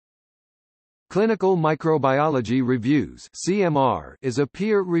Clinical Microbiology Reviews (CMR) is a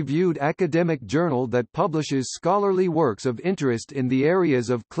peer-reviewed academic journal that publishes scholarly works of interest in the areas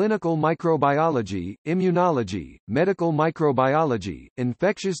of clinical microbiology, immunology, medical microbiology,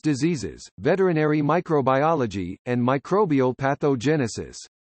 infectious diseases, veterinary microbiology, and microbial pathogenesis.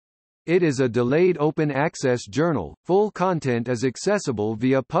 It is a delayed open-access journal. Full content is accessible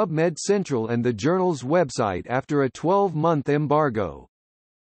via PubMed Central and the journal's website after a 12-month embargo.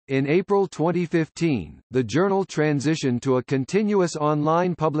 In April 2015, the journal transitioned to a continuous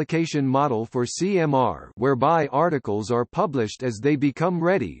online publication model for CMR, whereby articles are published as they become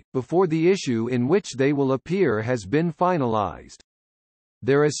ready, before the issue in which they will appear has been finalized.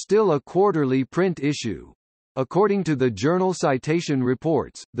 There is still a quarterly print issue. According to the Journal Citation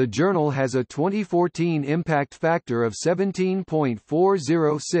Reports, the journal has a 2014 impact factor of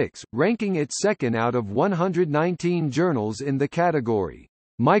 17.406, ranking it second out of 119 journals in the category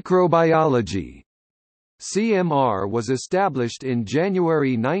Microbiology. CMR was established in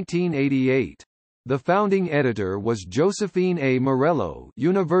January 1988. The founding editor was Josephine A. Morello,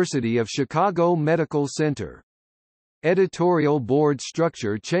 University of Chicago Medical Center. Editorial board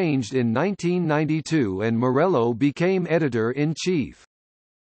structure changed in 1992 and Morello became editor-in-chief.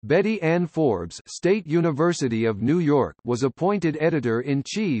 Betty Ann Forbes, State University of New York, was appointed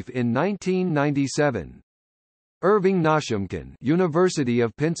editor-in-chief in 1997. Irving Nashimkin, University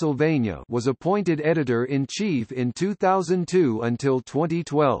of Pennsylvania, was appointed editor-in-chief in 2002 until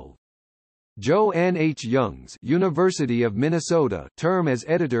 2012. Joanne H. Young's, University of Minnesota, term as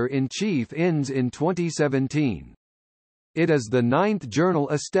editor-in-chief ends in 2017. It is the ninth journal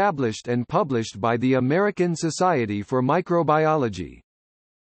established and published by the American Society for Microbiology.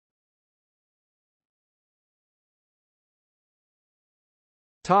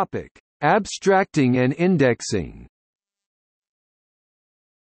 Topic: Abstracting and indexing.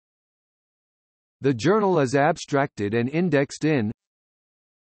 The journal is abstracted and indexed in.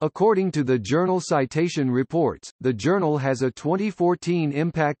 According to the Journal Citation Reports, the journal has a 2014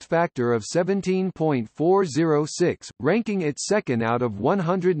 impact factor of 17.406, ranking it second out of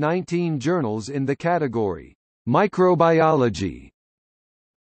 119 journals in the category Microbiology.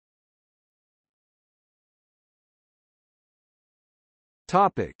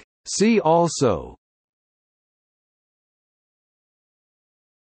 Topic: See also: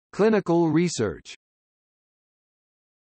 Clinical research.